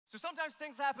So sometimes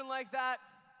things happen like that.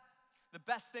 The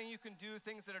best thing you can do,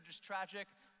 things that are just tragic,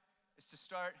 is to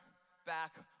start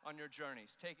back on your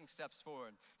journeys, taking steps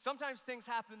forward. Sometimes things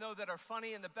happen, though, that are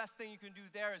funny, and the best thing you can do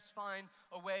there is find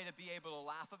a way to be able to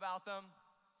laugh about them.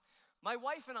 My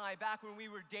wife and I, back when we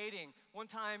were dating, one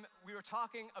time we were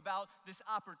talking about this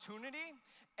opportunity,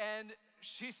 and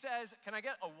she says, "Can I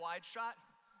get a wide shot?"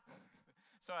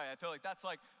 Sorry, I feel like that's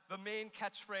like the main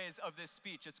catchphrase of this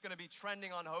speech. It's gonna be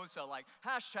trending on HOSA, like,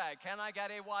 hashtag, can I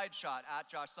get a wide shot, at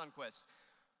Josh Sundquist.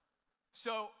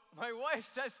 So my wife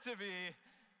says to me,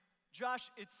 "Josh,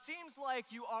 it seems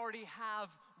like you already have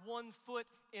one foot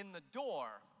in the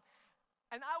door."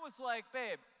 And I was like,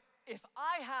 "Babe, if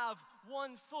I have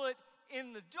one foot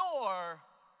in the door,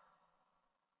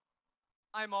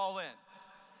 I'm all in."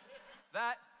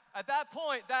 At that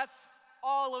point, that's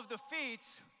all of the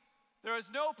feet. There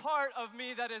is no part of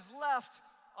me that is left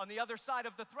on the other side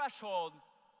of the threshold.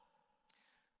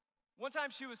 One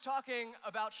time she was talking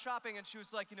about shopping, and she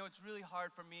was like, "It's really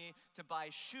hard for me to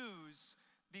buy shoes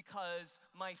because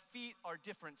my feet are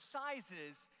different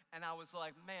sizes." And I was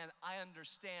like, "Man, I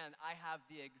understand. I have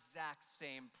the exact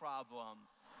same problem."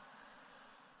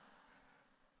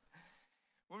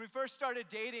 When we first started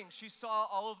dating, she saw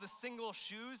all of the single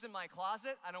shoes in my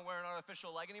closet. I don't wear an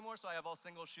artificial leg anymore, so I have all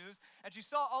single shoes. And she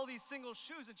saw all these single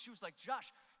shoes, and she was like,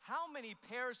 "Josh, how many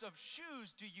pairs of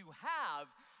shoes do you have?"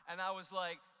 And I was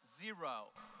like,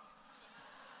 0.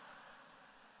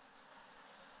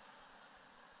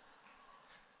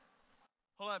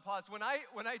 Hold on, pause. When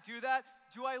I do that,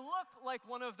 do I look like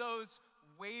one of those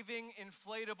waving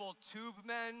inflatable tube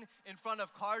men in front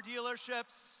of car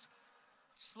dealerships?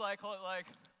 Just like.